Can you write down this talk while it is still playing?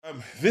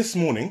This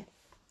morning,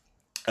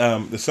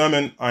 the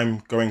sermon I'm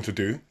going to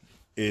do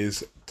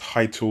is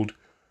titled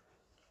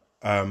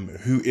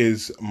 "Who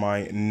is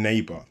my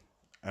neighbor?"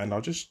 and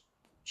I'll just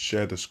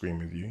share the screen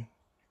with you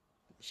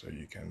so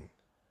you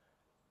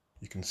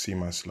can see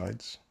my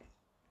slides.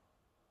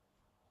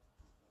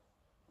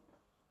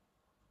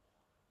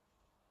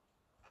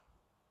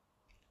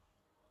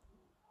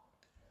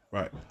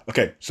 Right.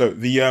 Okay. So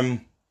the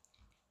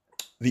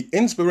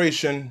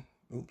inspiration.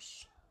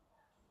 Oops.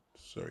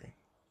 Sorry.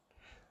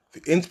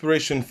 The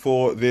inspiration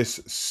for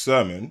this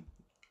sermon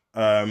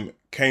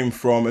came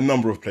from a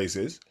number of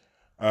places.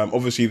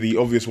 Obviously, the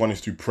obvious one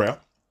is through prayer.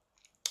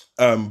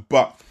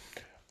 But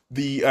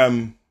the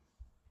um,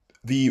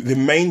 the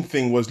main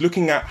thing was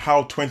looking at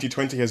how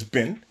 2020 has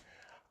been,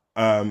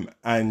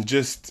 and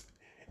just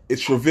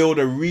it's revealed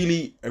a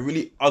really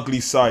ugly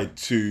side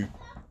to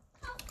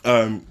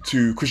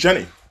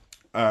Christianity.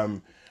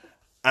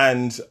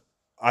 And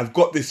I've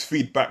got this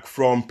feedback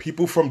from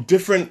people from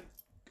different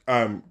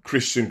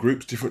Christian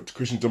groups, different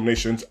Christian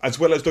denominations, as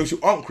well as those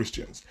who aren't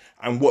Christians,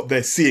 and what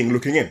they're seeing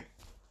looking in.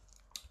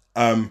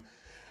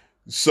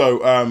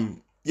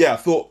 Yeah, I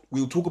thought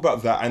we'll talk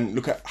about that and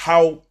look at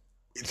how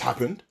it's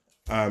happened,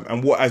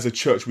 and what as a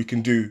church we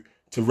can do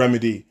to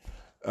remedy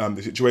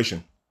the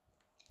situation.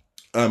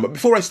 But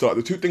before I start,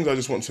 the two things I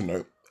just want to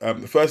note.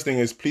 The first thing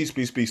is please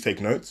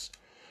take notes.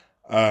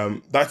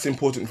 That's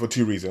important for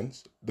two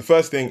reasons. The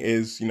first thing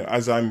is,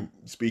 as I'm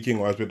speaking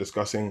or as we're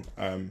discussing,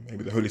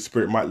 maybe the Holy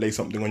Spirit might lay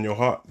something on your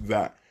heart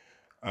that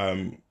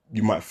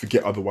you might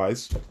forget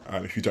otherwise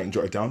if you don't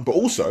jot it down. But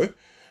also,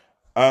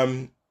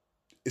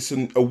 it's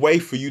a way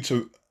for you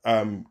to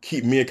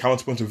keep me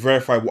accountable and to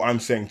verify what I'm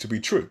saying to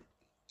be true.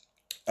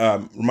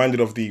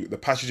 Reminded of the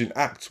passage in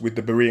Acts with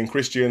the Berean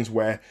Christians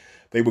where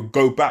they would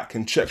go back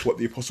and check what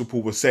the Apostle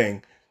Paul was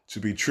saying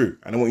to be true.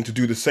 And I want you to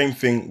do the same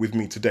thing with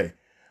me today.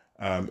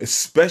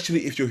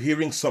 Especially if you're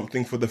hearing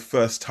something for the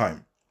first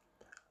time.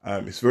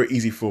 It's very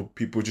easy for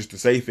people just to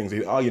say things.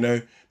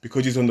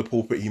 Because he's on the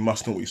pulpit, he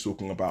must know what he's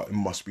talking about. It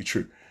must be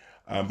true.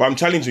 But I'm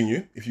challenging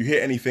you. If you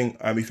hear anything,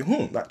 you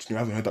think, actually, I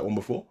haven't heard that one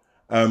before.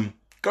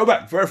 Go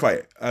back, verify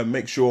it.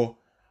 Make sure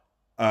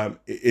it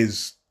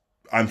is.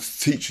 I'm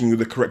teaching you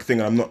the correct thing,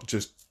 and I'm not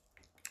just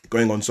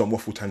going on some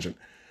waffle tangent.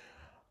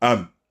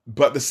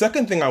 But the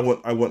second thing I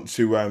want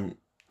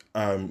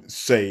to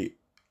say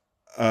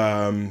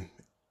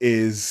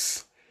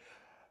is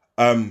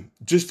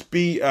just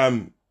be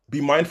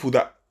mindful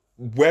that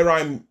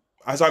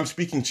as I'm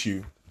speaking to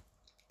you,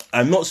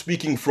 I'm not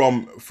speaking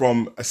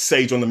from a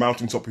sage on the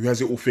mountaintop who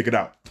has it all figured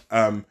out.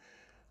 I'm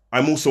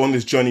also on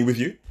this journey with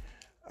you,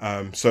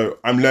 so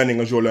I'm learning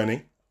as you're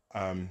learning.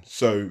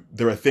 So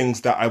there are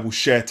things that I will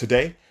share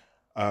today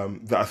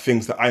that are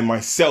things that I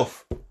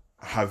myself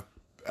have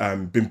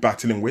been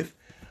battling with.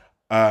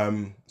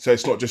 So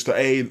it's not just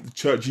the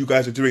church, you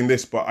guys are doing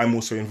this, but I'm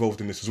also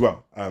involved in this as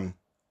well.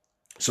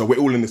 So we're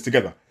all in this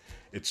together.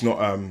 It's not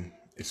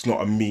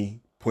a me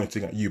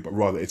pointing at you, but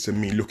rather it's a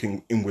me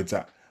looking inwards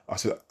at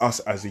us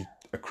as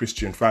a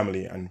Christian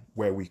family and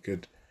where we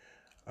could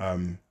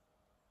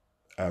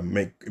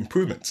make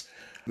improvements.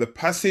 The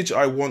passage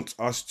I want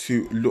us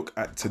to look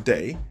at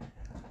today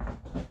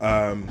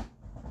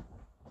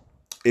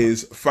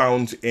is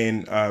found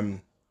in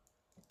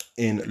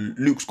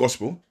Luke's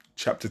Gospel,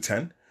 chapter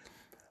 10.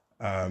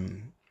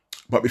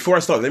 But before I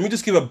start, let me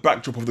just give a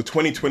backdrop of the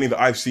 2020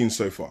 that I've seen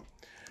so far.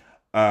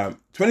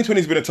 2020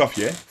 has been a tough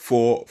year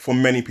for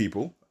many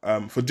people,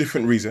 for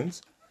different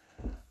reasons.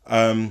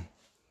 We've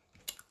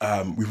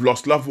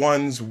lost loved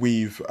ones.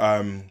 We've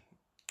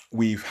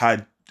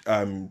had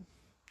a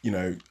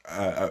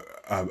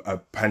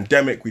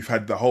pandemic. We've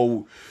had the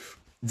whole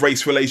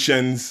race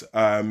relations.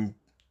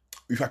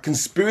 We've had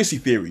conspiracy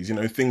theories.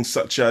 Things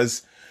such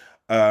as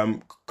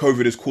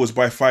COVID is caused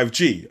by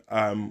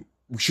 5G.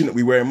 We shouldn't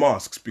be wearing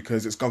masks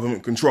because it's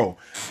government control.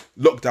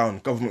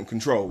 Lockdown, government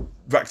control.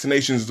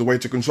 Vaccinations is the way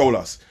to control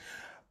us.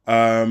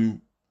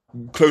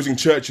 Closing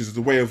churches is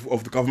the way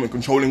of the government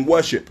controlling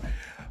worship.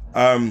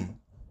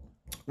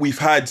 We've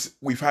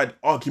had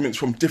arguments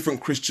from different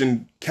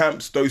Christian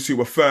camps, those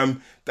who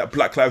affirm that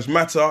Black Lives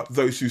Matter,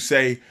 those who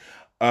say,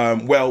 I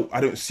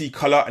don't see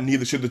colour and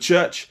neither should the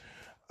church.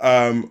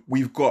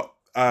 We've got,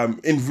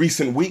 in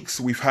recent weeks,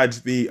 we've had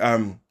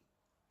the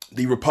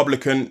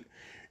Republican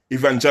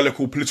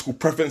evangelical political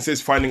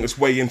preferences finding its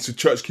way into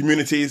church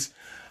communities,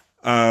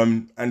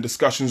 and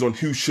discussions on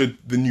who should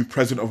the new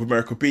president of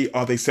America be.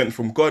 Are they sent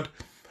from God?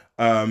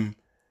 And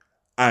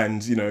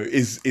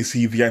is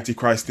he the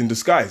Antichrist in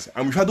disguise?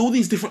 And we've had all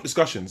these different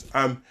discussions.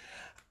 And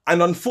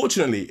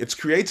unfortunately, it's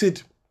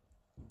created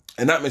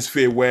an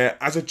atmosphere where,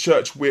 as a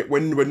church, we're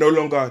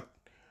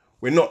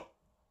not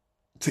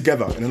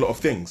together in a lot of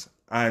things.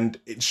 And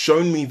it's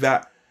shown me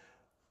that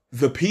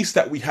the peace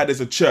that we had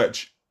as a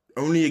church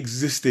only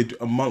existed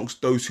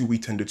amongst those who we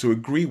tended to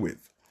agree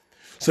with.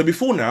 So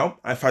before now,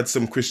 I've had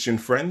some Christian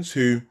friends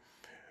who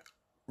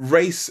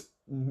race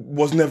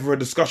was never a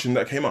discussion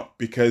that came up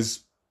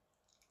because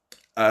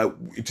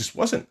it just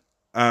wasn't.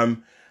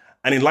 And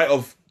in light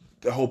of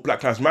the whole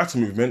Black Lives Matter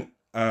movement,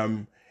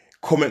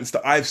 comments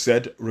that I've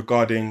said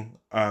regarding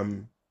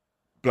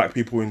black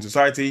people in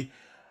society,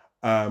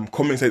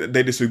 comments that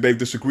they've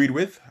disagreed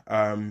with,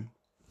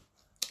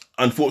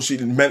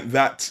 unfortunately meant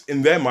that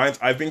in their minds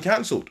I've been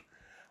cancelled,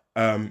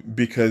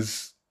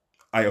 because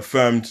I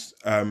affirmed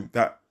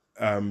that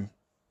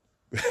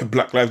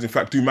Black lives in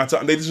fact do matter,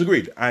 and they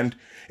disagreed, and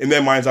in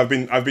their minds I've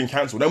been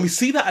cancelled. And we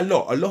see that a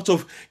lot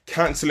of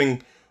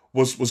cancelling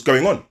was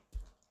going on.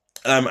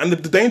 And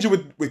the danger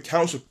with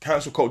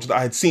cancel culture that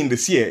I had seen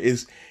this year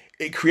is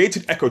it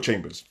created echo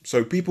chambers.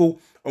 So people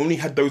only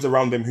had those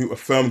around them who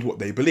affirmed what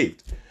they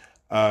believed.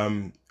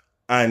 And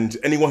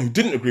anyone who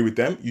didn't agree with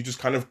them, you just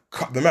kind of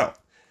cut them out.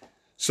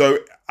 So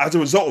as a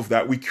result of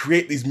that, we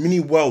create these mini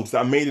worlds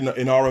that are made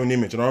in our own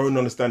image and our own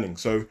understanding.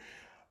 So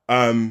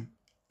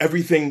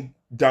everything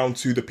down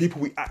to the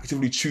people we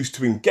actively choose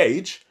to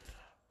engage,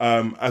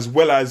 as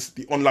well as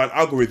the online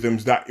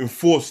algorithms that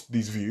enforce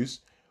these views,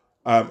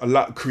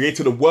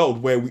 created a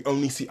world where we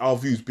only see our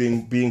views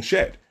being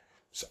shared.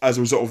 So as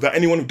a result of that,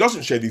 anyone who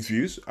doesn't share these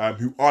views,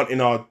 who aren't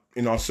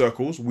in our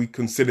circles, we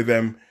consider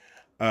them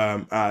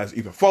as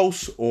either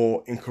false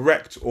or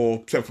incorrect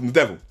or sent from the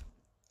devil.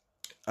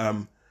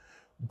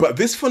 But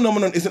this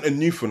phenomenon isn't a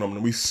new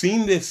phenomenon. We've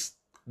seen this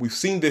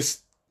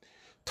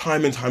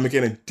time and time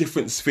again in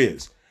different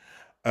spheres.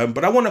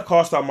 But I want to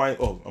cast our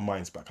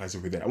minds back, as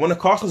if we're there. I want to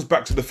cast us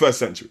back to the 1st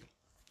century.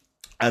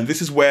 And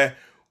this is where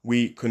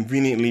we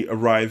conveniently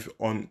arrive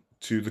on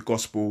to the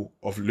Gospel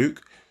of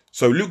Luke.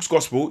 So Luke's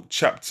Gospel,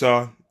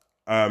 chapter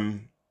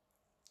 10,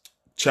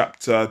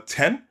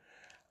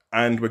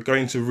 and we're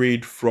going to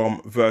read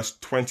from verse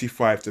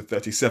 25 to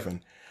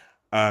 37.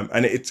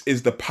 And it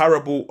is the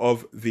parable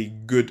of the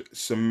Good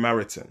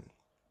Samaritan.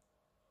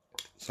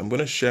 So I'm going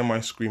to share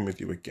my screen with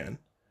you again,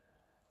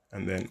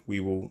 and then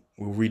we'll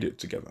read it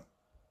together.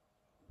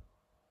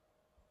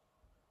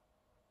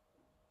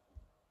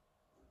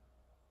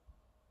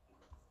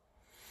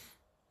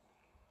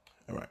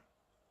 All right.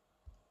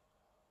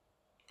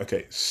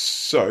 Okay,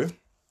 so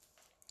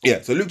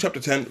Luke chapter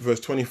 10, verse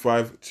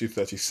 25 to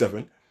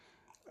 37.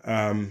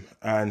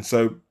 And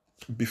so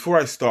before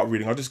I start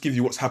reading, I'll just give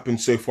you what's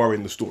happened so far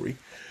in the story.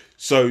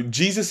 So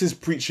Jesus is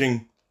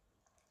preaching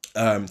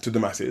to the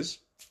masses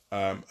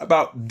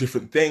about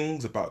different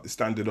things, about the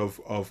standard of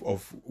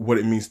what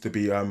it means to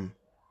be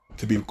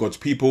God's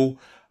people,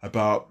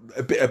 about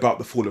a bit about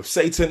the fall of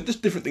Satan,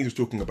 just different things he's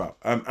talking about.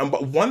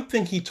 But one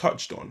thing he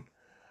touched on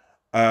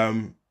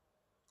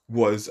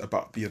was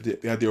about the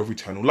idea of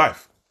eternal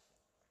life.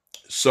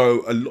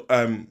 So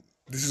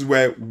this is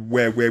where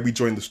we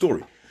join the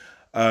story.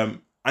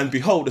 And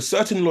behold, a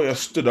certain lawyer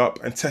stood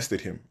up and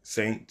tested him,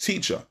 saying,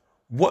 "Teacher,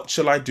 what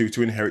shall I do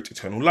to inherit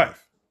eternal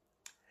life?"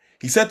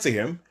 He said to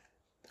him,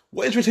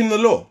 "What is written in the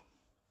law?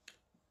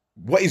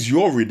 What is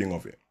your reading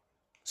of it?"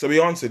 So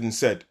he answered and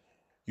said,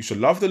 "You shall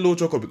love the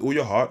Lord your God with all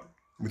your heart,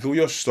 with all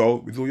your soul,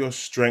 with all your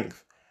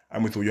strength,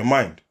 and with all your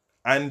mind,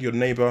 and your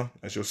neighbor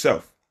as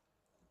yourself."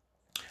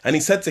 And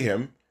he said to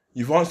him,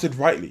 "You've answered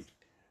rightly.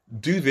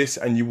 Do this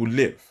and you will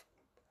live."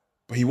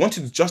 But he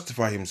wanted to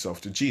justify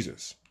himself to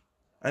Jesus.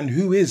 "And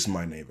who is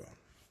my neighbor?"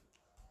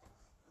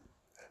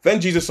 Then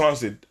Jesus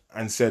answered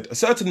and said, "A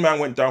certain man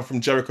went down from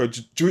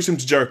Jerusalem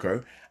to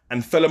Jericho,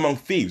 and fell among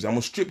thieves, and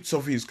was stripped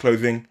of his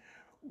clothing.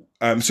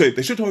 They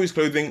stripped him of his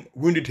clothing,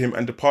 wounded him,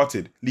 and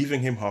departed,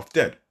 leaving him half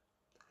dead.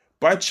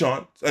 By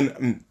chance,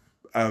 a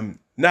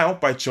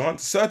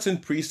certain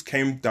priest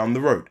came down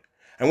the road,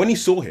 and when he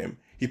saw him,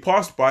 he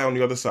passed by on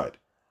the other side.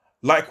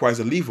 Likewise,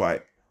 a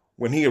Levite,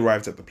 when he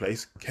arrived at the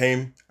place,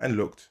 came and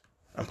looked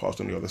and passed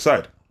on the other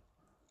side.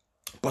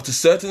 But a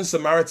certain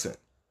Samaritan,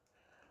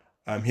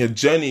 he had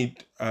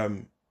journeyed,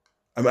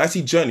 as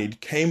he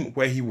journeyed, came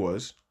where he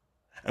was,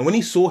 and when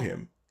he saw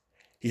him,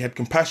 he had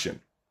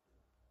compassion.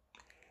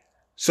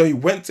 So he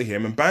went to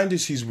him and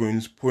bandaged his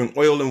wounds, pouring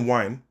oil and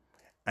wine,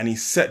 and he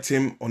set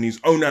him on his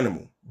own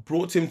animal,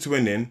 brought him to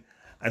an inn,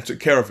 and took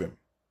care of him.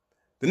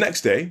 The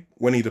next day,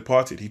 when he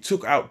departed, he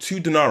took out 2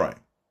 denarii,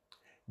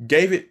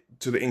 gave it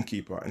to the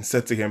innkeeper, and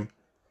said to him,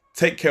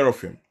 "Take care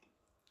of him,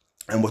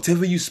 and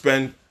whatever you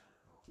spend,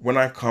 when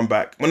I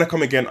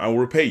come again, I will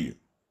repay you."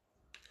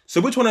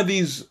 So which one of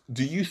these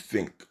do you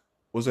think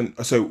was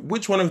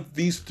which one of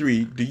these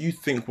 3 do you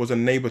think was a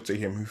neighbor to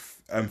him who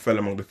fell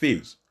among the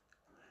thieves?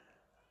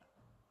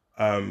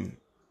 And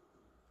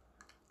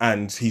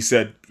he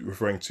said,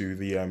 referring to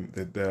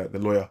the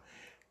lawyer,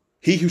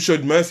 "He who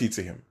showed mercy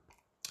to him."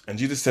 And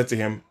Jesus said to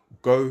him,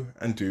 "Go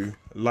and do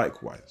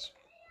likewise."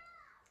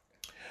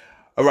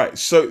 All right.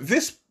 So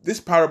this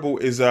parable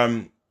is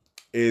a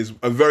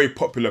very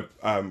popular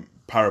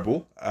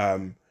parable.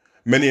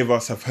 Many of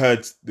us have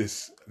heard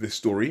this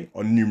story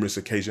on numerous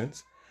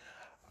occasions.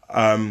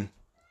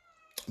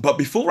 But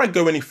before I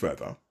go any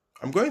further,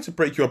 I'm going to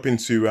break you up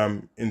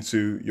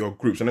into your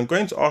groups, and I'm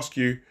going to ask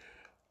you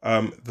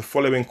the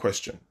following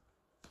question.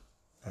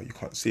 Oh, you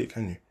can't see it,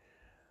 can you?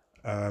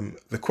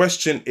 The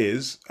question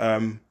is,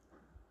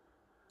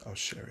 I'll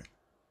share it.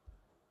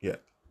 Yeah.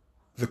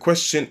 The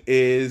question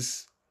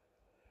is,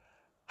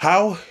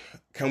 how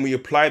can we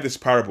apply this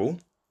parable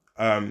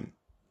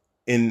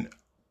in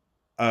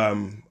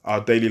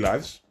our daily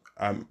lives.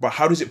 But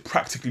how does it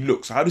practically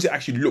look? So how does it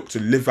actually look to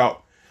live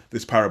out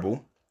this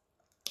parable?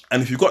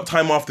 And if you've got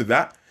time after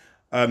that,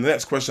 the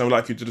next question I would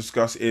like you to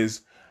discuss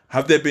is,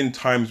 have there been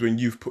times when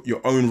you've put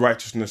your own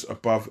righteousness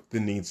above the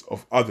needs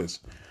of others?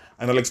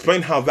 And I'll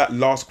explain how that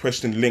last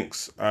question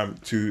links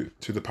to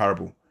the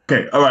parable.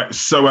 Okay, all right.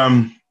 So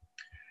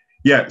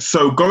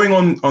so going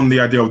on the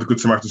idea of the Good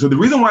Samaritan. So the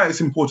reason why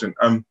it's important,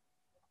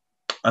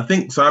 I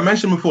think, so I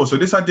mentioned before, so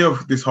this idea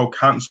of this whole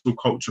cancel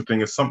culture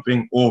thing is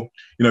something, or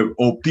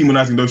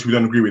demonizing those who we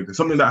don't agree with, is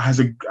something that has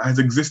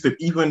existed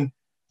even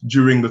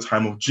during the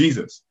time of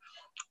Jesus.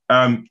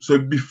 So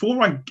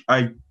before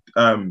I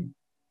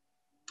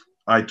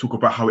talk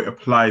about how it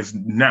applies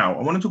now,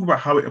 I want to talk about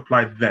how it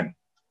applied then.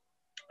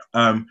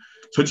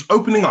 So just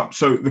opening up.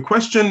 So the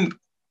question,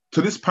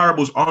 so this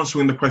parable is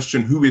answering the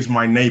question, who is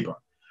my neighbor?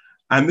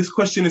 And this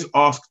question is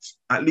asked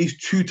at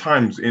least 2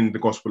 times in the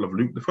Gospel of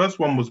Luke. The first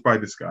one was by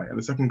this guy, and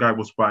the second guy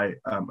was by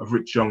a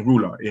rich young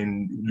ruler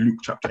in Luke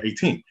chapter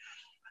 18.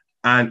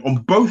 And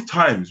on both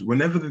times,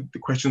 whenever the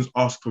question is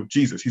asked of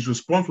Jesus, his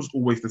response was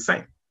always the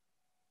same.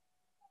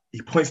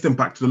 He points them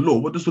back to the law.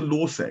 What does the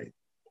law say?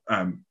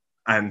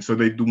 And so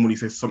they normally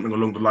say something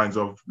along the lines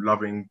of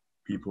loving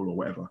people or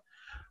whatever.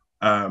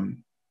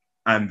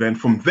 And then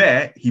from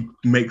there, he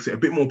makes it a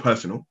bit more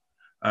personal.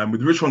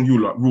 With the rich young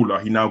ruler,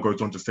 he now goes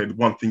on to say the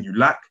one thing you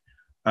lack.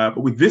 But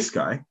with this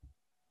guy,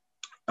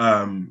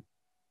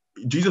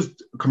 Jesus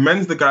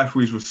commends the guy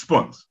for his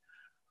response.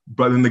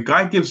 But then the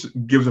guy gives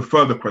a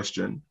further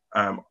question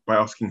by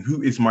asking,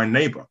 who is my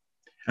neighbor?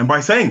 And by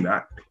saying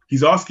that,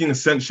 he's asking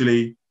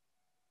essentially,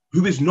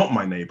 who is not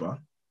my neighbor?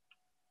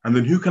 And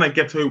then who can I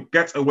get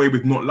away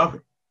with not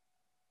loving?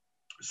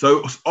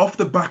 So off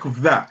the back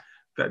of that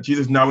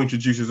Jesus now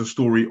introduces a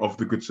story of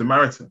the Good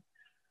Samaritan.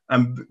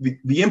 And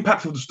the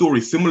impact of the story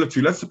is similar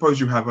to, let's suppose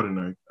you have,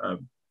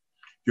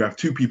 you have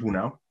 2 people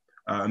now.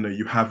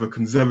 You have a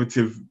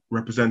conservative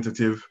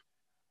representative,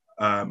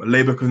 a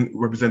Labour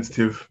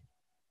representative,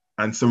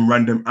 and some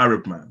random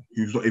Arab man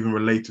who's not even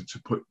related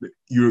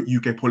to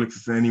UK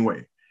politics in any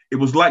way. It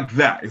was like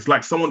that. It's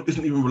like someone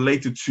isn't even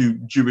related to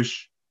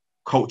Jewish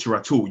culture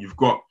at all. You've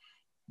got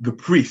the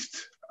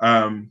priest,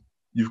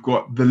 you've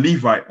got the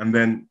Levite, and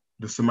then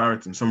the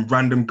Samaritan, some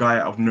random guy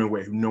out of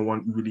nowhere who no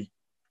one really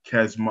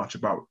cares much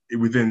about it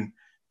within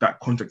that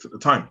context at the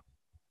time.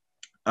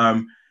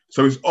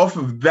 So it's off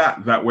of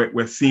that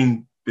we're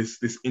seeing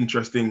this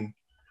interesting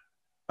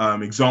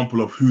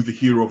example of who the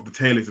hero of the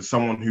tale is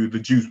someone who the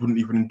Jews wouldn't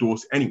even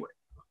endorse anyway.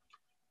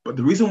 But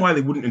the reason why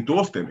they wouldn't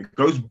endorse them, it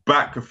goes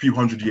back a few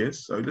hundred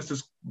years. So let's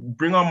just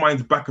bring our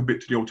minds back a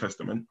bit to the Old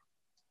Testament.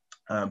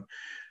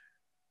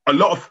 A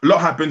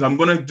lot happens. I'm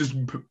going to just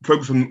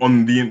focus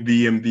on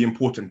the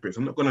important bits.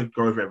 I'm not going to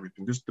go over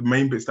everything, just the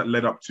main bits that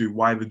led up to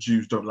why the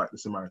Jews don't like the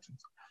Samaritans.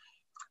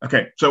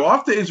 Okay, so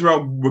after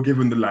Israel were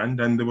given the land,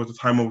 and there was a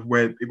time of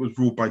where it was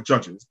ruled by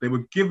judges, they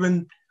were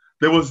given,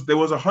 there was a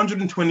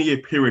 120-year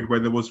period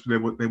where there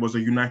was a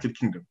united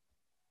kingdom.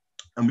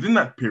 And within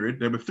that period,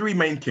 there were 3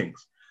 main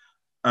kings.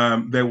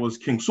 There was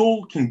King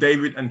Saul, King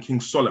David, and King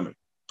Solomon.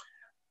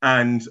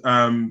 And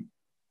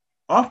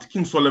after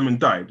King Solomon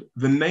died,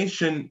 the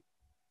nation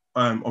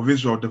of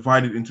Israel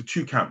divided into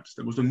 2 camps.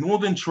 There was the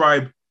northern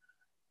tribe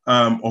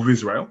of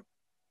Israel,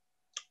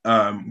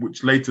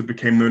 which later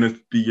became known as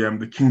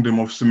the Kingdom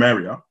of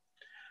Samaria.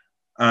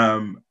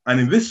 And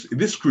in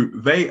this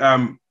group, they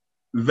are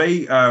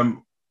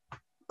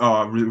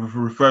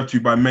referred to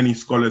by many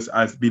scholars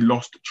as the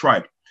lost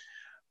tribe.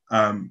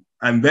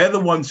 And they're the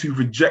ones who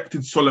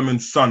rejected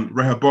Solomon's son,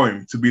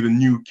 Rehoboam, to be the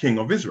new king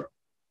of Israel.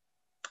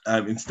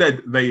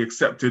 Instead, they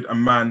accepted a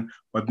man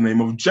by the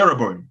name of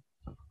Jeroboam,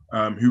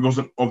 who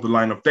wasn't of the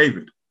line of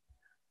David.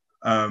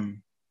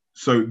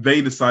 So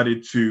they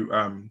decided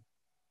to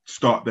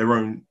start their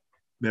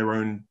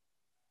own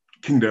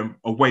kingdom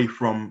away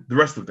from the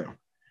rest of them.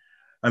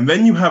 And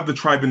then you have the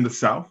tribe in the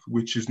south,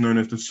 which is known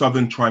as the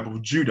southern tribe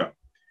of Judah.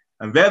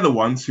 And they're the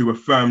ones who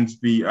affirmed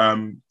the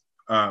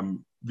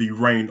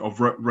reign of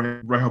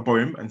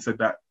Rehoboam and said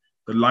that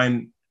the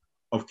line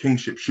of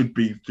kingship should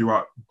be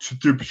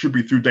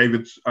through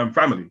David's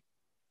family.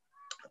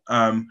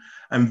 And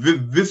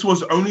this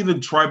was only the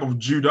tribe of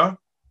Judah,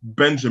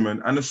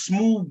 Benjamin, and a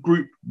small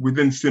group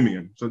within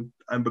Simeon.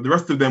 But the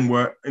rest of them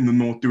were in the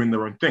north doing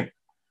their own thing.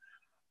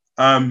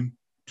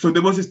 So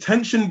there was this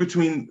tension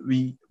between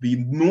the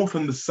north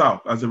and the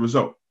south as a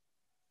result.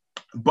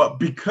 But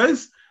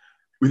because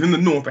within the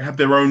north they had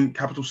their own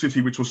capital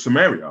city, which was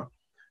Samaria,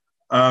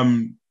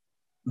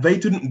 they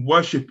didn't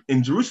worship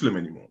in Jerusalem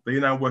anymore. They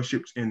now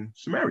worshipped in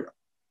Samaria.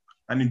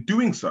 And in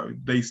doing so,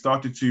 they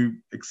started to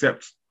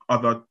accept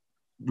other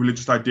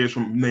religious ideas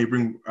from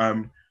neighboring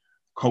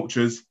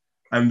cultures.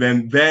 And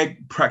then their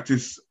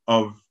practice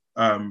of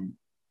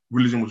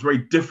religion was very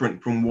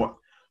different from what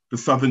the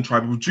southern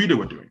tribe of Judah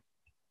were doing.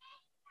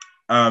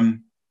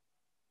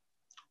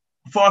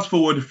 Fast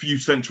forward a few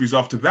centuries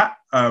after that,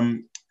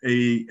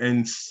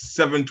 in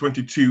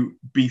 722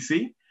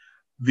 BC,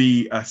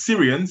 the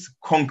Syrians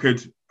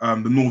conquered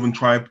the northern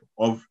tribe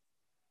of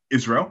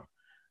Israel.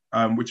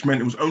 which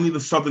meant it was only the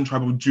southern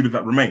tribe of Judah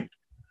that remained.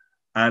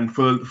 And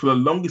for the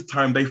longest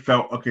time, they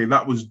felt, okay,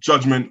 that was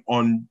judgment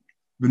on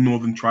the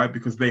northern tribe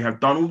because they have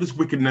done all this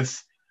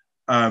wickedness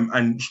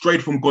and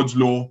strayed from God's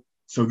law.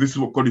 So this is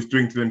what God is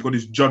doing to them. God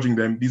is judging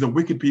them. These are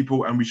wicked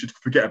people, and we should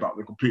forget about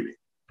them completely.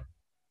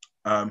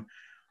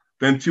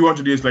 Then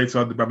 200 years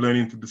later, the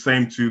Babylonians did the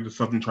same to the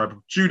southern tribe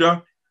of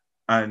Judah,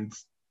 and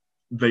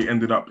they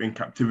ended up in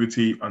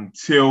captivity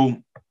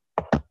until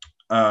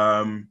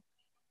a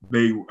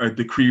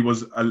decree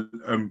was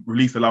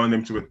released allowing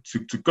them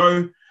to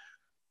go.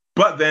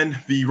 But then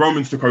the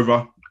Romans took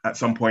over at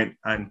some point,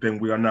 and then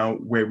we are now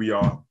where we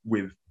are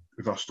with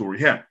our story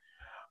here.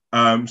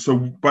 So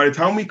by the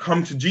time we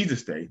come to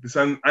Jesus' day, this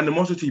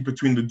animosity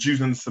between the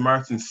Jews and the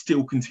Samaritans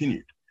still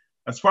continued.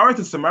 As far as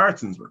the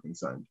Samaritans were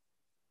concerned,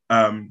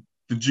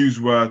 the Jews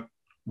were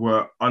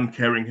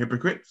uncaring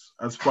hypocrites.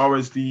 As far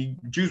as the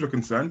Jews were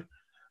concerned,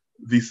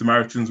 the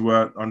Samaritans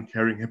were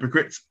uncaring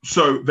hypocrites.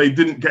 So they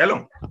didn't get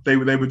along. They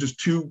were just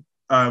two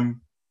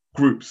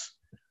groups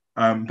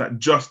that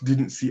just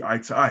didn't see eye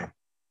to eye.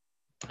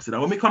 So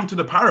now when we come to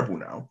the parable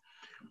now,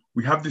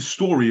 we have this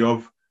story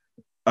of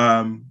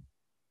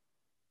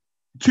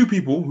two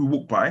people who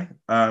walk by.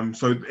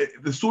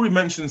 The story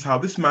mentions how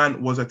this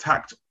man was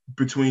attacked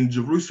between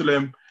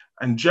Jerusalem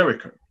and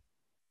Jericho.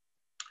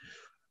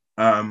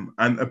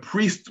 And a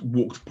priest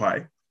walked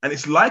by, and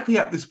it's likely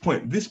at this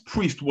point, this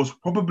priest was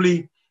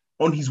probably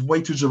on his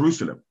way to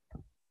Jerusalem.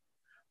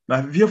 Now,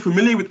 if you're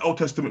familiar with Old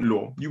Testament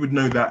law, you would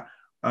know that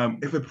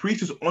if a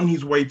priest is on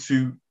his way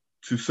to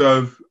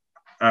serve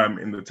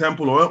in the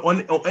temple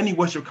or any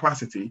worship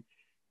capacity,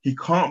 he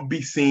can't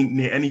be seen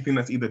near anything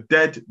that's either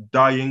dead,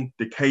 dying,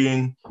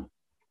 decaying,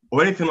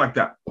 or anything like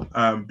that.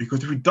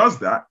 Because if he does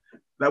that,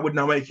 that would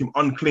now make him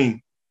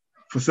unclean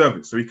for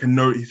service, so he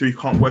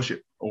can't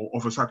worship or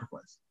offer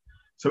sacrifice.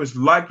 So it's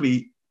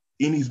likely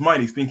in his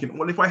mind, he's thinking,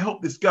 well, if I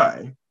help this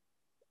guy,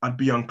 I'd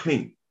be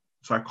unclean.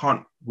 So I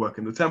can't work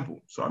in the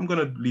temple. So I'm going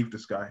to leave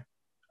this guy.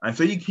 And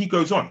so he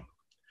goes on.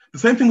 The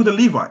same thing with the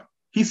Levite.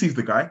 He sees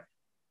the guy,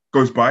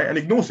 goes by and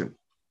ignores him.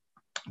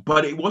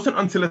 But it wasn't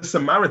until a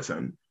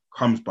Samaritan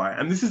comes by.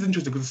 And this is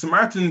interesting because the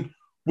Samaritan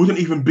wouldn't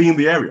even be in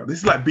the area. This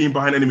is like being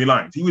behind enemy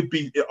lines. He would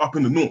be up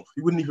in the north.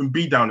 He wouldn't even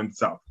be down in the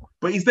south.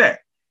 But he's there.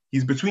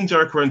 He's between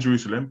Jericho and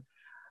Jerusalem.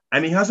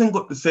 And he hasn't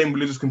got the same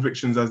religious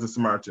convictions as the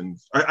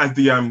Samaritans, as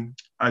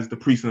the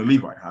priest and the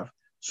Levite have.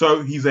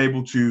 So he's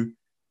able to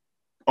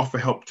offer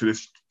help to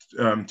this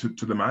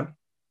to the man,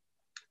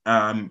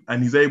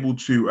 and he's able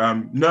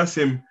to nurse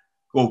him,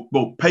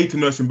 or pay to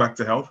nurse him back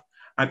to health,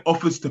 and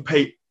offers to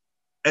pay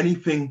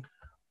anything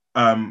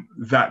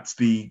that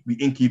the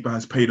innkeeper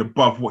has paid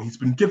above what he's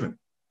been given.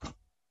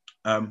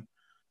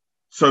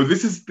 So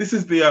this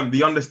is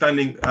the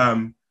understanding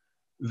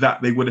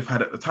that they would have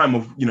had at the time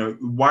of,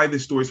 why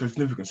this story is so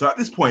significant. So at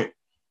this point,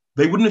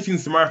 they wouldn't have seen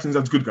the Samaritans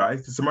as good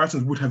guys. The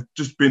Samaritans would have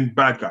just been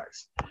bad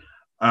guys.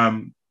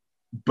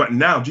 But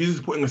now Jesus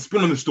is putting a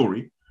spin on the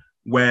story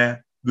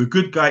where the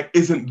good guy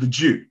isn't the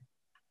Jew.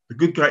 The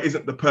good guy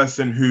isn't the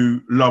person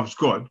who loves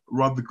God.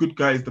 Rather, the good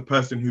guy is the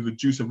person who the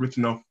Jews have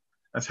written off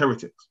as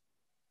heretics.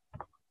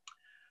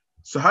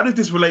 So how does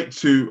this relate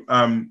to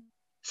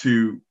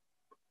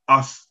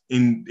us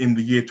in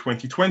the year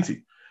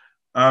 2020?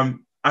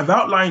 I've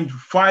outlined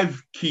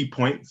 5 key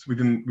points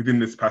within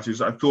this passage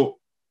that I thought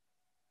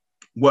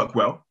work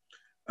well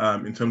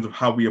in terms of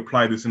how we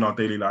apply this in our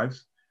daily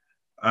lives.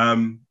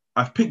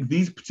 I've picked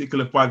these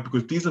particular 5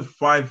 because these are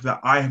 5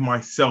 that I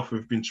myself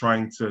have been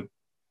trying to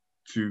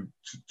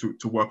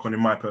work on in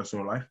my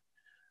personal life.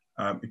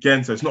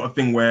 Again, so it's not a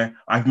thing where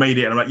I've made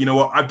it and I'm like, you know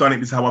what, I've done it,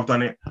 this is how I've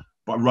done it,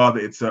 but rather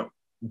it's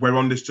we're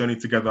on this journey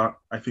together.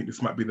 I think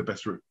this might be the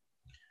best route.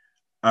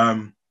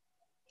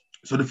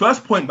 So the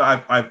first point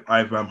that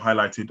I've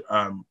highlighted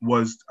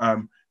was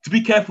to be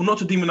careful not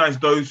to demonize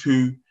those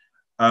who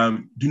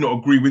do not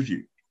agree with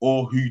you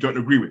or who you don't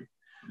agree with.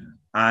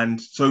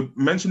 And so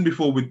mentioned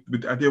before with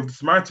the idea of the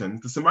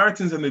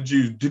Samaritans and the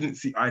Jews didn't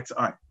see eye to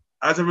eye.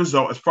 As a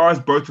result, as far as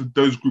both of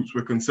those groups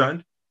were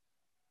concerned,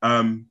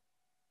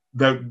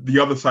 the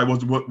other side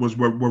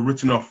were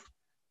written off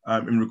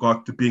in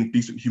regard to being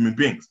decent human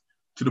beings,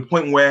 to the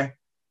point where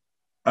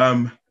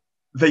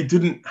they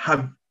didn't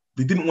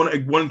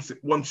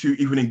want to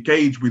even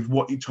engage with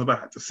what each other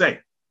had to say.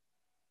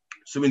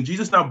 So when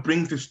Jesus now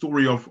brings this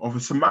story of a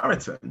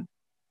Samaritan,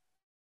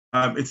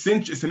 it's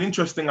an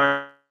interesting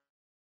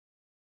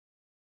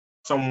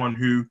someone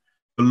who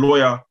the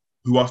lawyer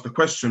who asked the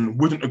question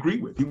wouldn't agree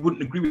with. He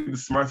wouldn't agree with the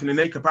Samaritan in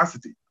any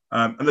capacity.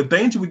 And the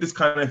danger with this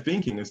kind of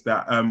thinking is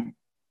that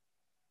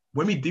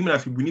when we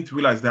demonize people, we need to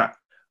realize that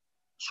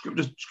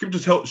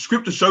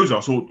Scripture shows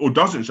us, or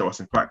doesn't show us,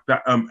 in fact,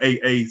 that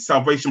a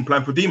salvation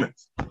plan for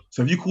demons.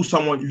 So if you call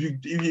someone,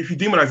 if you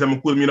demonize them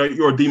and call them,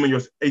 you're a demon, you're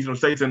an agent of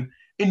Satan,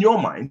 in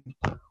your mind,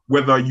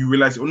 whether you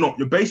realize it or not,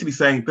 you're basically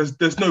saying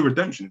there's no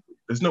redemption,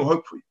 there's no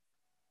hope for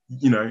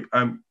you.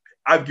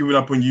 I've given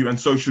up on you, and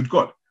so should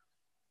God.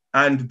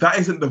 And that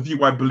isn't the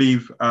view I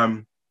believe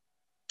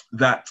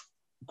that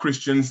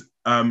Christians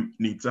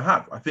need to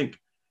have. I think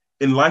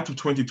in light of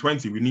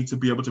 2020, we need to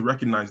be able to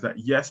recognize that,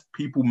 yes,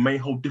 people may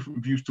hold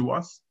different views to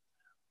us.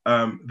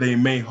 They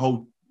may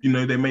hold,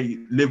 they may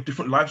live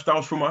different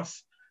lifestyles from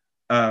us.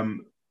 They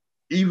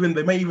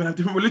may even have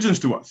different religions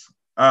to us.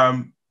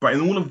 But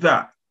in all of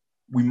that,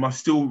 we must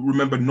still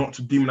remember not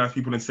to demonize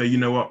people and say, you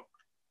know what,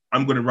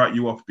 I'm going to write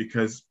you off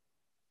because,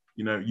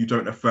 you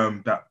don't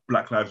affirm that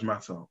Black Lives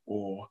Matter,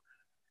 or,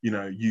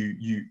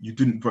 you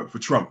didn't vote for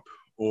Trump,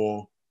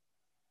 or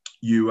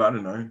you, I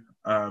don't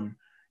know,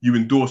 you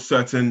endorse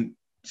certain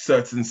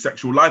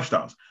sexual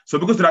lifestyles. So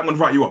because of that, I'm going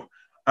to write you off.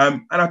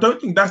 And I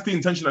don't think that's the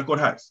intention that God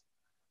has.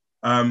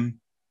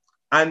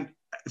 And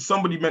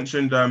somebody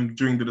mentioned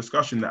during the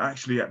discussion that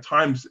actually at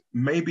times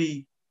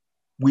maybe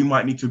we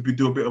might need to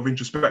do a bit of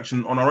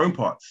introspection on our own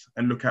parts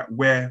and look at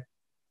where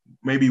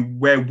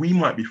we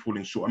might be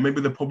falling short. And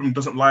maybe the problem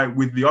doesn't lie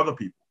with the other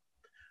people.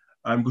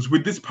 Because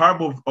with this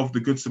parable of the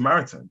Good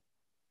Samaritan,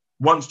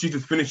 once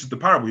Jesus finishes the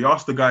parable, he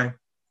asked the guy,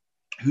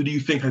 who do you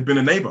think had been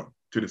a neighbor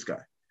to this guy?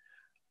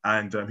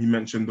 And he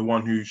mentioned the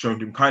one who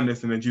showed him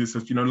kindness. And then Jesus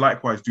says,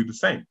 likewise, do the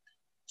same.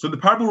 So the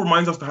parable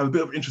reminds us to have a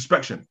bit of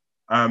introspection.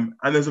 And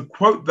there's a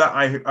quote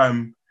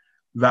that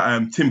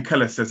Tim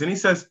Keller says, and he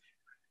says,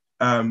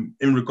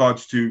 in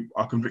regards to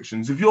our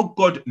convictions, if your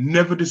God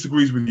never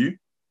disagrees with you,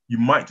 you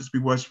might just be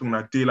worshiping an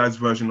idealized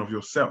version of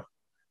yourself.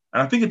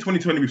 And I think in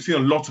 2020, we've seen a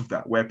lot of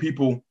that, where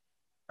people,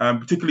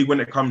 particularly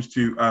when it comes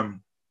to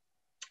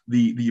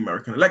the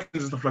American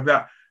elections and stuff like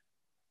that,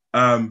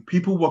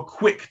 people were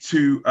quick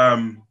to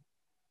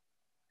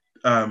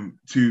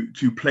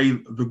play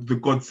the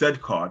God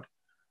said card.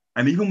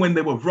 And even when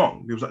they were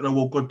wrong, it was like, no,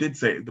 well, God did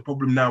say it. The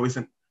problem now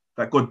isn't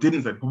that God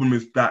didn't say it. The problem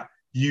is that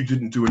you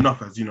didn't do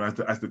enough as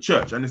the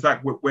church. And it's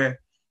like we're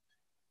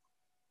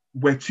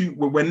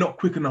not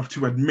quick enough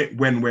to admit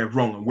when we're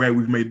wrong and where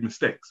we've made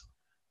mistakes.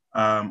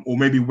 Or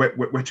maybe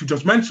we're too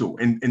judgmental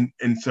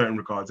in certain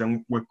regards.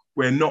 And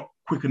we're not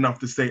quick enough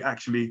to say,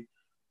 actually,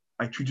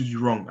 I treated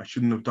you wrong. I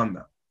shouldn't have done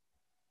that.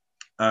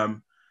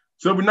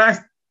 So it'd be nice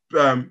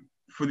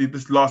for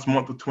this last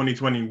month of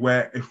 2020,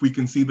 where if we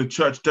can see the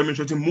church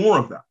demonstrating more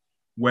of that,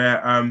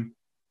 where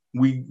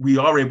we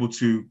are able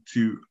to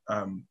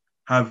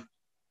have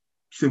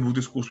civil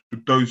discourse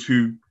with those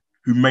who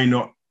may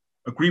not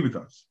agree with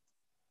us.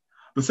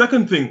 The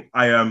second thing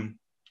I am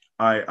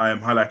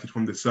highlighted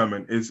from this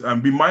sermon is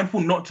be mindful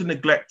not to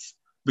neglect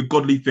the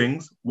godly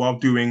things while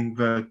doing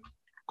the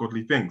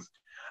godly things.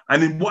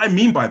 And then what I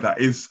mean by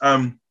that is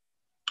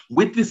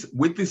with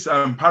this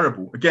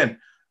parable, again,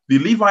 the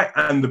Levite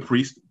and the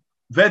priest,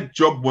 their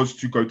job was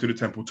to go to the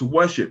temple to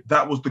worship.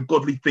 That was the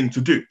godly thing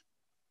to do.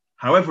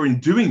 However, in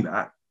doing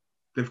that,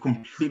 they've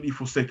completely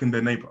forsaken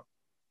their neighbor.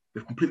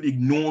 They've completely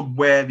ignored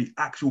where the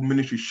actual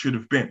ministry should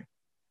have been,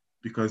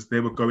 because they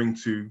were going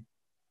to,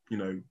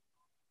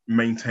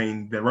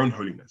 maintain their own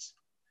holiness.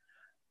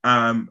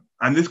 And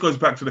this goes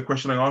back to the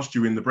question I asked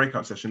you in the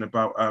breakout session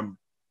about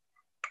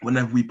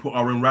whenever we put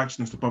our own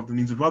righteousness above the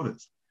needs of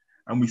others.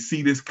 And we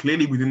see this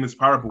clearly within this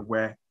parable,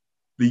 where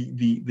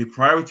the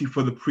priority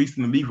for the priest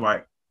and the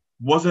Levite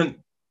wasn't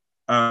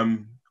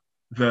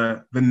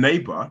the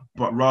neighbor,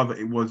 but rather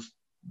it was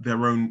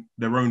their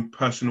own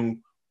personal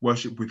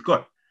worship with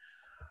God.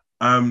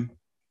 And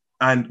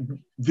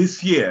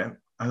this year,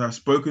 as I've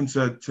spoken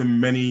to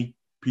many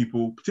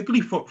people,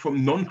 particularly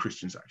from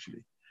non-Christians,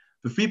 actually,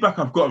 the feedback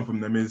I've gotten from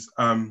them is,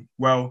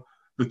 well,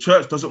 the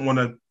church doesn't want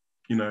to,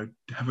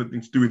 have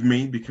anything to do with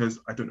me because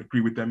I don't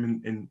agree with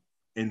them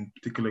in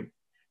particular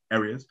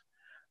areas.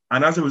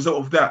 And as a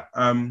result of that,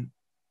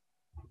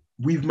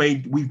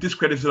 we've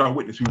discredited our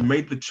witness. We've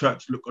made the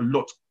church look a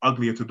lot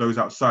uglier to those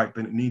outside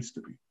than it needs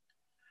to be.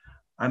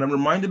 And I'm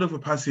reminded of a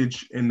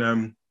passage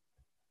in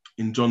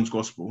John's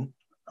Gospel,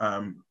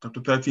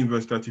 chapter 13,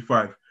 verse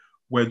 35,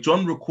 where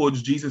John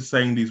records Jesus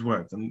saying these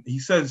words. And he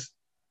says,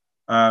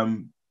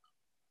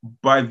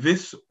 by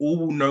this, all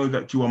will know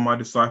that you are my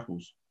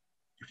disciples,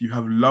 if you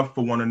have love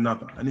for one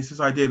another. And it's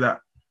this idea that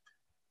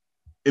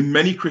in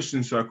many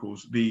Christian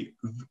circles, the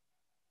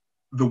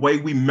way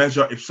we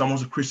measure if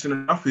someone's a Christian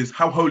enough is,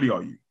 how holy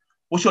are you?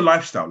 What's your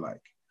lifestyle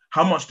like?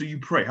 How much do you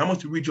pray? How much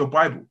do you read your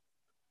Bible?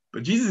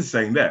 But Jesus is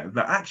saying there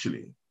that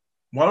actually,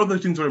 while all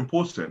those things are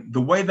important,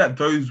 the way that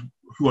those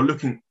who are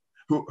looking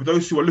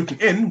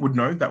in would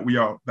know that we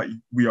are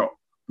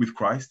with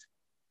Christ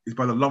is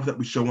by the love that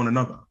we show one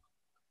another.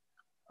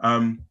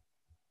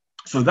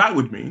 So that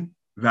would mean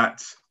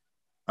that,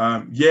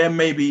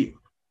 maybe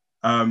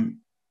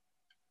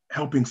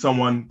helping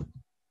someone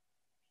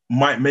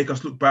might make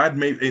us look bad,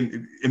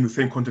 maybe in the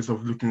same context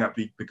of looking at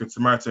the Good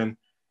Samaritan.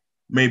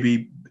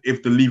 Maybe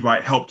if the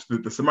Levite helped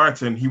the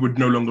Samaritan, he would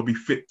no longer be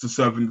fit to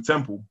serve in the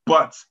temple.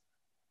 But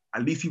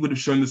at least he would have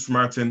shown the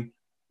Samaritan,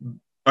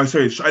 at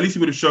least he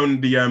would have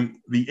shown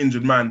the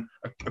injured man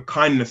a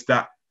kindness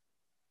that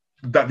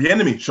the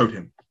enemy showed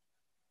him.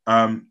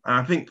 And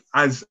I think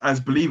as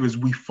believers,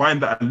 we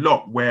find that a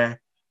lot,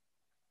 where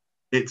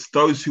it's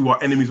those who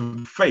are enemies of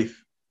the faith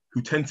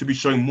who tend to be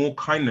showing more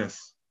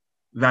kindness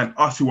than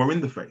us who are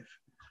in the faith.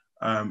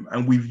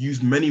 And we've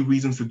used many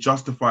reasons to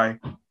justify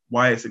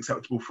why it's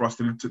acceptable for us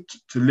to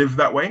live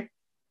that way.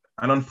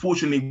 And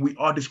unfortunately, we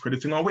are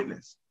discrediting our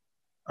witness.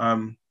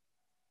 And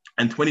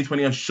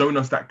 2020 has shown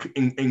us that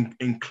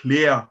in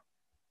clear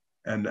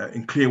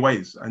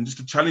ways, and just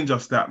to challenge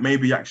us that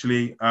maybe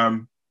actually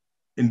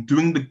in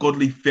doing the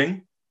godly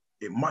thing,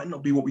 it might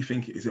not be what we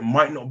think it is. It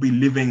might not be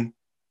living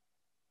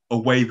a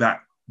way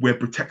that we're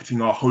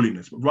protecting our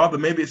holiness, but rather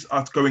maybe it's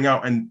us going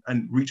out and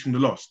reaching the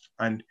lost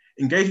and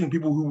engaging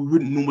people who we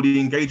wouldn't normally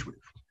engage with.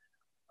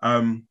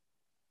 The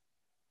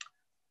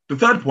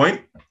third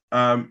point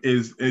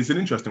is an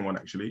interesting one,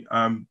 actually,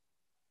 and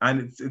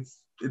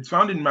it's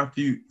found in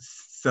Matthew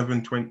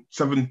 7,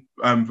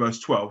 verse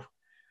 12,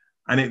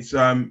 and it's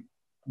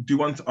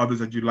do unto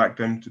others as you'd like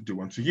them to do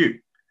unto you.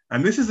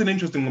 And this is an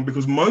interesting one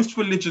because most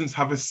religions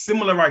have a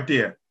similar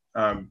idea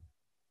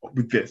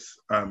with this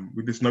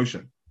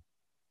notion.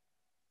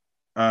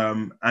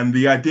 And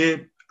the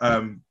idea,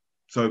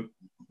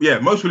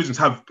 most religions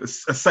have a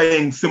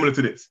saying similar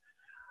to this.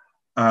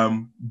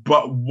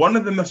 But one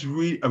of them that's a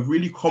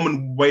really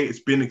common way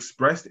it's been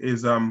expressed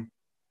is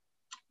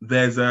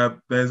there's a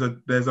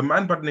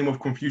man by the name of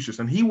Confucius,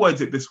 and he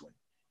words it this way.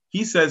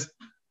 He says,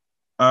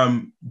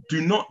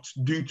 do not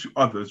do to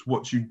others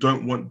what you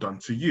don't want done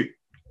to you.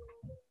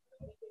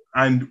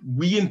 And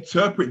we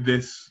interpret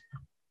this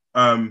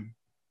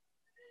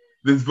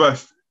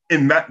verse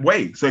in that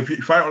way. So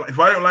if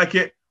I don't like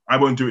it, I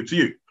won't do it to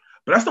you.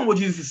 But that's not what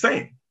Jesus is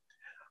saying.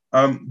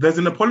 There's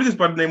an apologist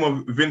by the name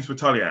of Vince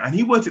Vitalia, and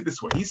he words it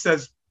this way. He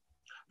says,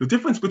 the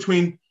difference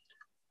between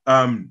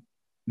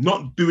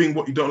not doing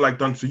what you don't like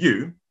done to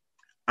you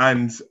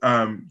and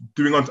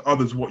doing unto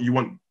others what you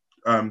want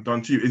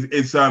done to you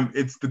is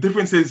the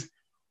difference is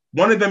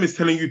one of them is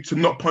telling you to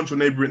not punch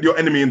your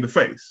enemy in the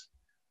face,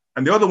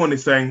 and the other one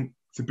is saying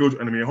to build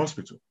your enemy a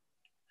hospital.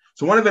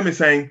 So one of them is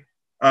saying,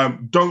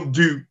 don't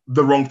do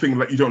the wrong thing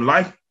that you don't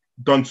like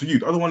done to you.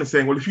 The other one is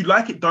saying, well, if you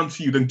like it done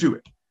to you, then do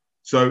it.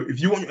 So if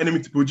you want your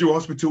enemy to build you a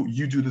hospital,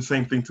 you do the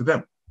same thing to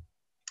them.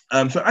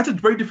 So it adds a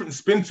very different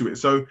spin to it.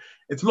 So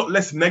it's a lot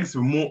less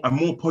negative and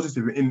more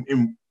positive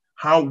in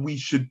how we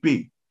should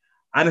be.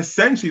 And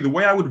essentially, the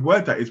way I would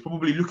word that is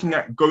probably looking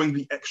at going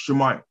the extra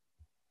mile.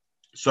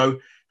 So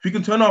if we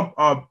can turn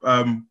our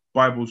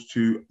Bibles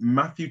to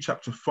Matthew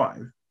chapter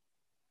 5,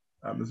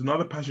 there's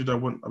another passage I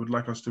would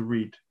like us to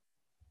read.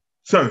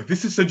 So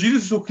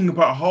Jesus is talking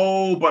about a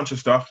whole bunch of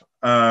stuff.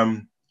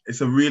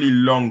 It's a really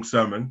long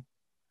sermon,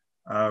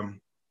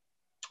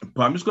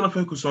 but I'm just going to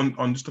focus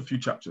on just a few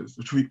chapters,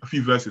 a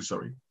few verses,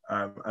 sorry,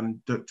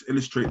 and to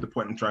illustrate the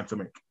point I'm trying to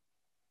make.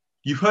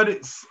 You've heard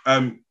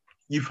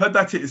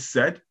that it is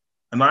said,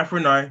 an eye for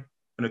an eye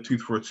and a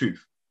tooth for a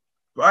tooth.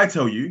 But I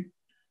tell you,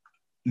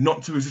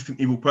 not to resist an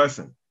evil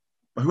person.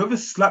 But whoever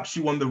slaps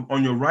you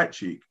on your right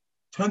cheek,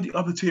 turn the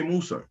other to him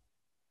also.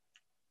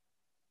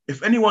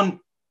 If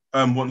anyone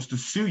wants to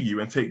sue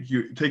you and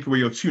take away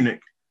your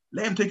tunic,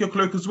 let him take your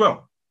cloak as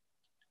well.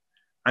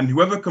 And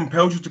whoever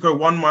compels you to go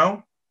 1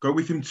 mile, go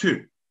with him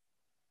 2.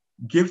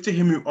 Give to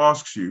him who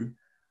asks you,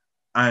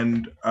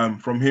 and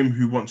from him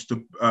who wants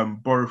to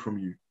borrow from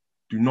you,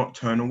 do not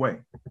turn away.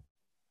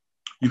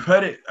 You've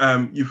heard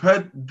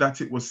that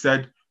it was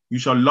said, you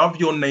shall love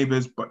your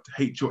neighbors, but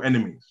hate your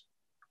enemies.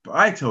 But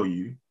I tell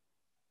you,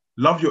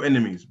 love your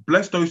enemies,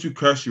 bless those who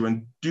curse you,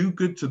 and do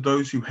good to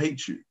those who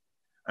hate you,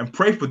 and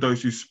pray for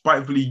those who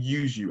spitefully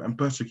use you and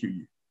persecute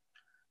you,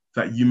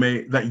 that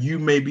you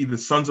may be the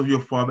sons of your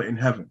Father in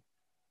heaven.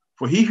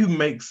 For he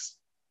makes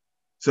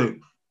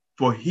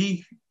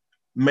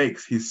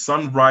his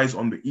sun rise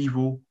on the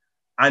evil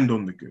and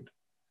on the good,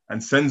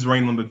 and sends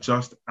rain on the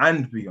just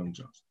and the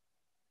unjust.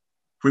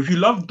 For if you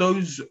love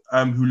those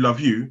who love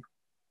you,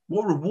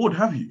 what reward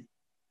have you?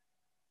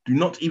 Do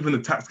not even the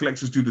tax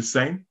collectors do the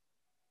same?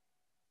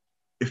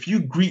 If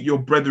you greet your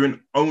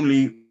brethren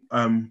only,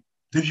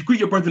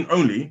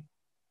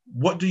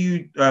 what do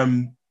you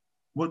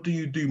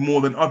do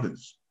more than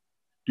others?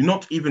 Do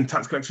not even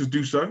tax collectors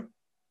do so?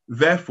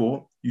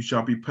 Therefore, you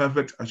shall be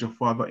perfect as your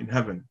Father in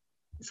heaven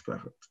is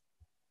perfect.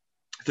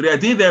 So the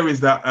idea there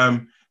is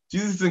that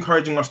Jesus is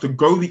encouraging us to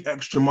go the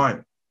extra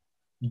mile.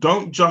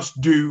 Don't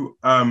just do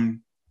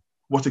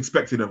what's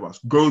expected of us.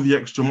 Go the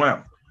extra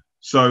mile.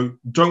 So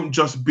don't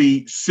just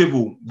be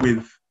civil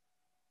with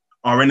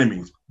our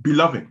enemies. Be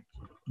loving.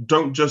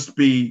 Don't just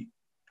be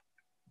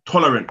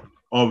tolerant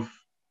of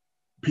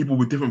people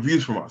with different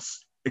views from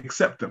us.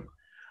 Accept them.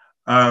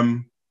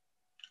 And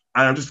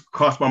I just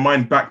cast my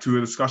mind back to a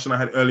discussion I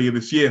had earlier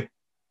this year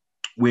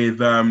with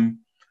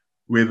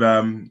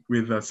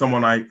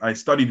someone I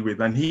studied with,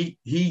 and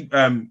he's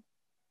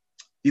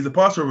a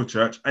pastor of a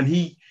church, and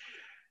he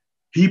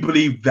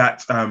believed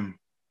that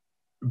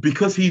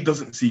because he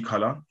doesn't see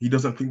color, he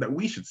doesn't think that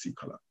we should see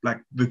color. Like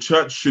the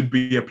church should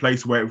be a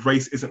place where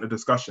race isn't a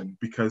discussion,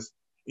 because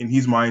in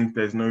his mind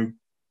there's no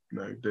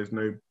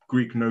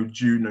Greek, no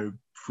Jew, no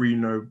free,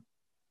 no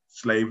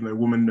slave, no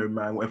woman, no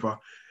man, whatever.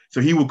 So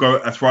he will go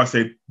as far as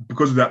say,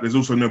 because of that, there's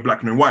also no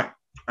black, no white.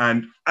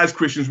 And as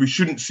Christians, we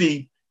shouldn't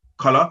see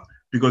color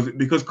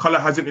because color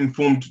hasn't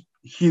informed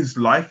his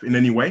life in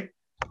any way.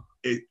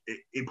 It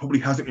probably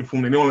hasn't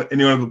informed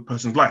any other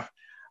person's life.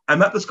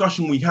 And that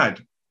discussion we had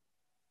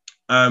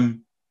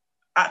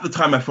At the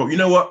time, I thought, you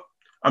know what,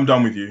 I'm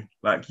done with you.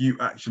 Like, your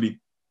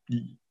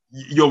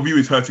view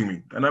is hurting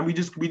me, and then we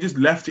just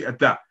left it at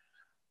that.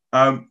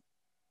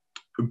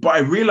 But I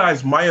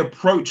realized my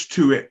approach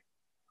to it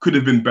could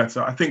have been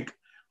better. I think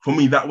for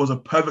me, that was a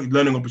perfect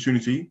learning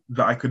opportunity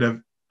that I could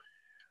have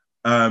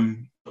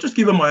just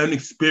given my own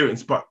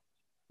experience, but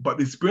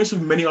the experience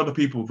of many other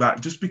people,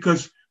 that just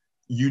because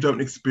you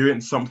don't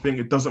experience something,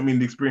 it doesn't mean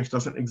the experience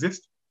doesn't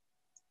exist.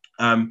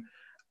 And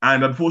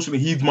unfortunately,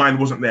 his mind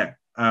wasn't there.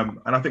 And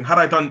I think had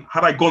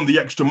I gone the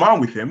extra mile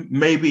with him,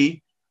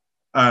 maybe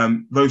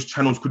those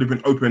channels could have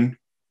been opened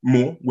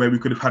more, where we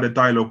could have had a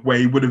dialogue where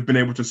he would have been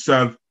able to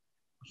serve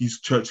his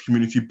church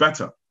community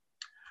better.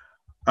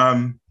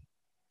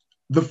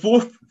 The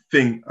fourth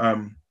thing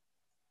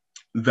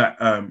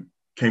that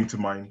came to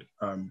mind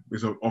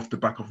is off the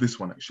back of this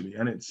one, actually,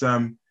 and it's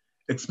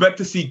expect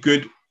to see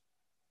good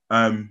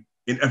in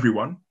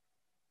everyone,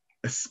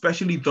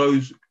 especially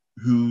those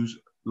whose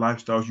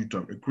lifestyles you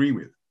don't agree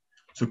with.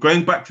 So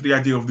going back to the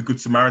idea of the Good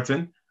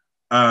Samaritan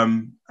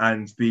and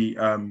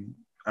the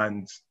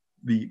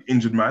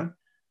injured man,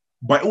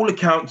 by all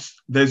accounts,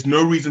 there's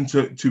no reason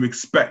to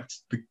expect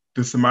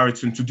the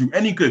Samaritan to do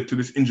any good to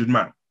this injured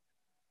man.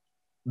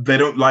 They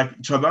don't like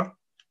each other,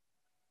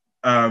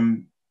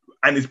 and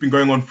it's been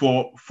going on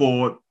for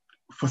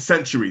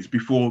centuries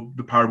before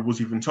the parable was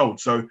even told.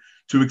 So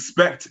to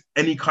expect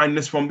any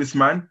kindness from this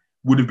man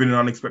would have been an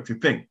unexpected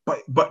thing.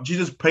 But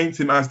Jesus paints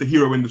him as the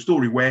hero in the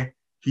story, where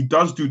he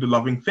does do the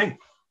loving thing.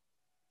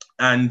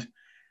 And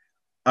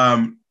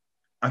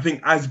I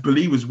think as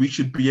believers, we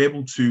should be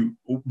able to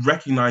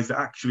recognize that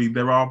actually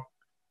there are,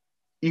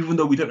 even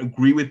though we don't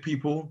agree with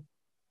people,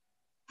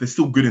 there's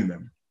still good in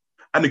them.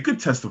 And a good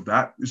test of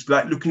that is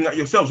like looking at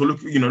yourselves, or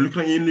looking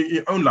at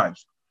your own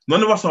lives.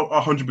 None of us are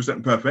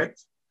 100%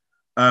 perfect.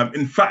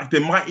 In fact,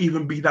 there might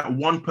even be that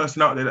one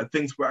person out there that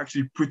thinks we're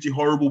actually pretty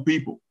horrible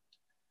people.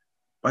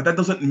 But that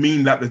doesn't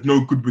mean that there's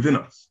no good within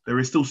us. There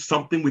is still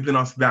something within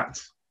us that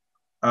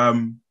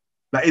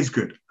is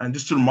good. And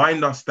just to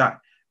remind us that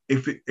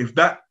if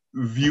that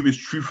view is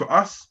true for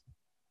us,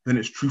 then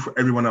it's true for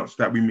everyone else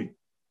that we meet.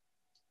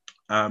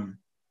 The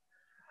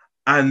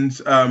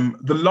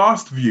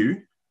last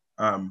view,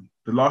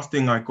 the last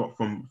thing I got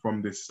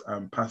from this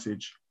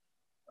passage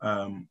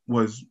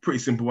was pretty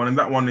simple one, and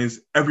that one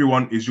is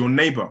everyone is your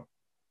neighbor,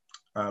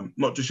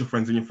 not just your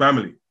friends and your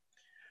family.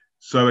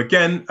 So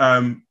again,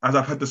 as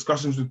I've had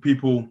discussions with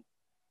people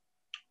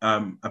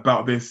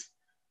about this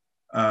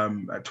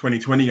at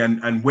 2020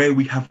 and where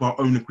we have our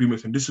own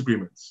agreements and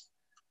disagreements,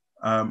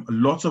 a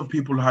lot of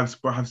people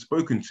have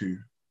spoken to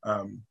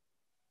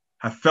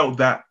have felt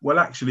that, well,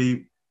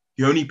 actually,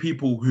 the only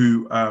people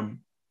who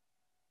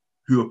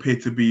appear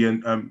to be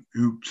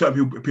who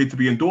certain people appear to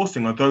be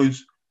endorsing are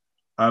those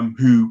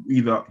who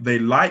either they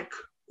like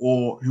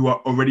or who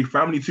are already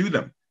family to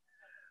them.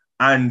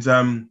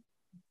 And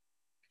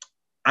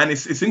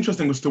it's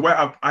interesting as to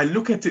where I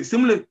look at it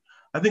similar.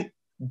 I think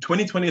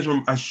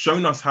 2020 has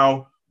shown us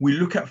how we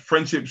look at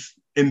friendships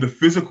in the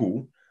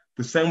physical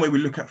the same way we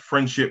look at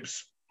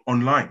friendships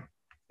online,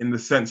 in the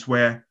sense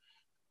where,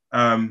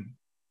 we're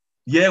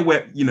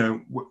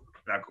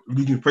like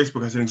using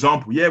Facebook as an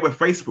example. Yeah, we're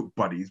Facebook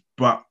buddies,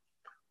 but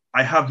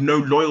I have no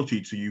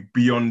loyalty to you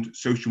beyond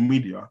social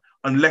media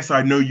unless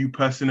I know you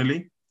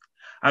personally.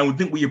 And we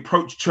think we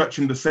approach church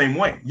in the same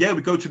way. Yeah,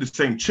 we go to the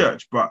same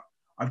church, but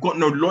I've got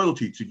no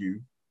loyalty to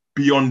you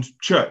beyond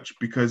church,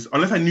 because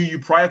unless I knew you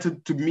prior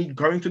to me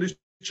going to this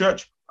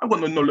church, I've got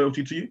no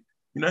loyalty to you.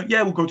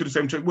 Yeah, we'll go to the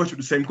same church, worship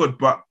the same God,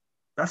 but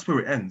that's where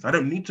it ends. I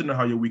don't need to know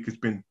how your week has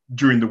been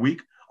during the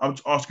week. I'll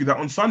just ask you that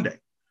on Sunday.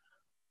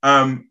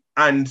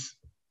 And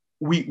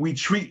we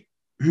treat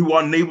who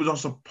our neighbors are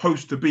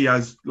supposed to be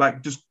as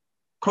like just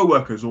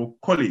co-workers or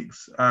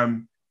colleagues,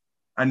 and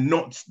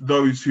not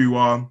those who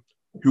are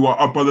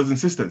our brothers and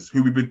sisters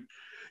who we've been,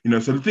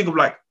 so think of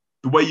like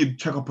the way you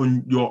check up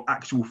on your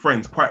actual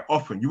friends. Quite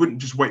often you wouldn't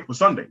just wait for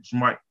Sundays. You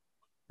might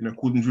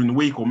call them during the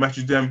week or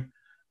message them,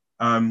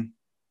 and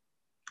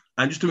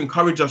just to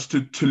encourage us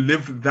to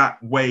live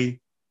that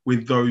way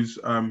with those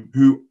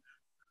who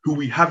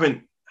we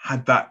haven't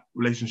had that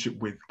relationship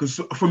with. Because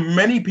for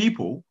many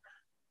people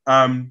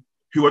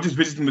who are just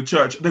visiting the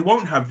church, they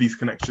won't have these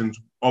connections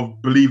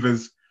of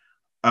believers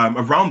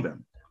around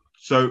them.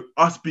 So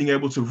us being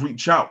able to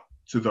reach out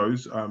to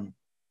those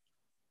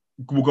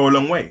will go a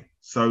long way.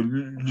 So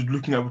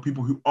looking at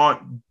people who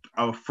aren't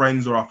our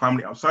friends or our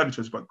family outside the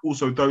church, but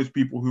also those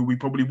people who we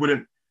probably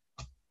wouldn't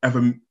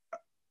ever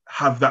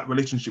have that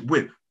relationship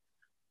with.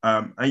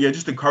 And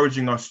just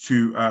encouraging us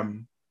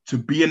to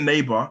be a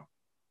neighbor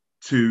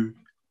to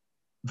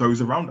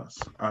those around us,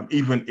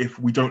 even if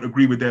we don't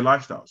agree with their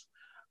lifestyles.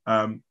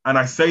 And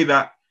I say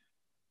that,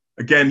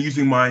 again,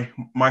 using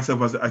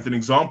myself as an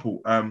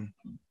example. And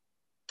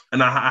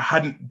I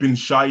hadn't been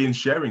shy in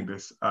sharing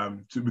this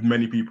with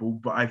many people,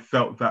 but I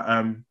felt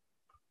that,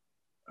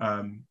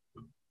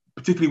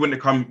 particularly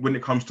when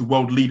it comes to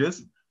world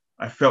leaders,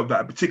 I felt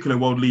that a particular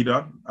world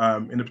leader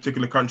in a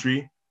particular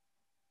country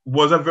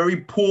was a very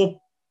poor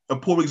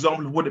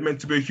example of what it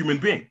meant to be a human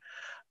being.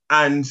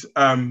 And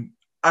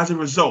as a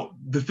result,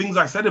 the things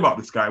I said about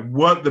this guy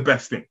weren't the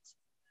best things.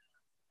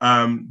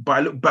 But I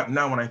look back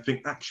now and I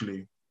think,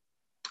 actually,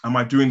 am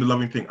I doing the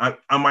loving thing?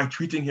 Am I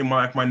treating him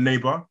like my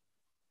neighbor?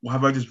 Or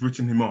have I just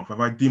written him off?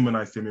 Have I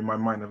demonized him in my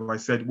mind? Have I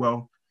said,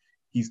 well,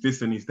 he's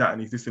this and he's that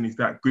and he's this and he's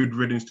that. Good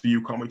riddance to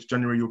you. Can't wait to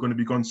January. You're going to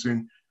be gone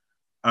soon.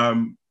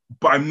 But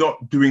I'm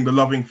not doing the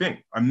loving thing.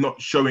 I'm not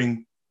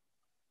doing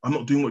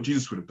what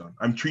Jesus would have done.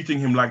 I'm treating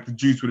him like the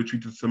Jews would have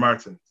treated the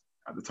Samaritans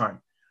at the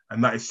time.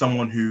 And that is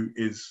someone who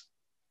is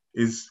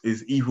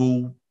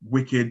evil,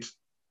 wicked,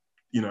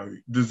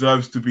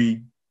 deserves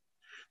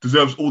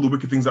all the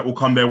wicked things that will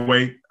come their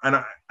way.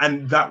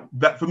 And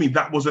that for me,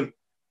 that wasn't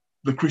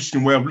the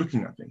Christian way of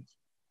looking at things.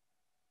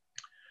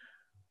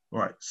 All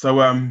right.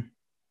 So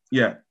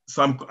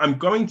So I'm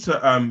going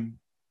to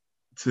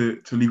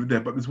leave it there.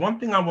 But there's one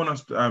thing I want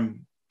us to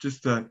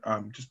just to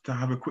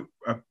have a quick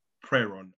prayer on.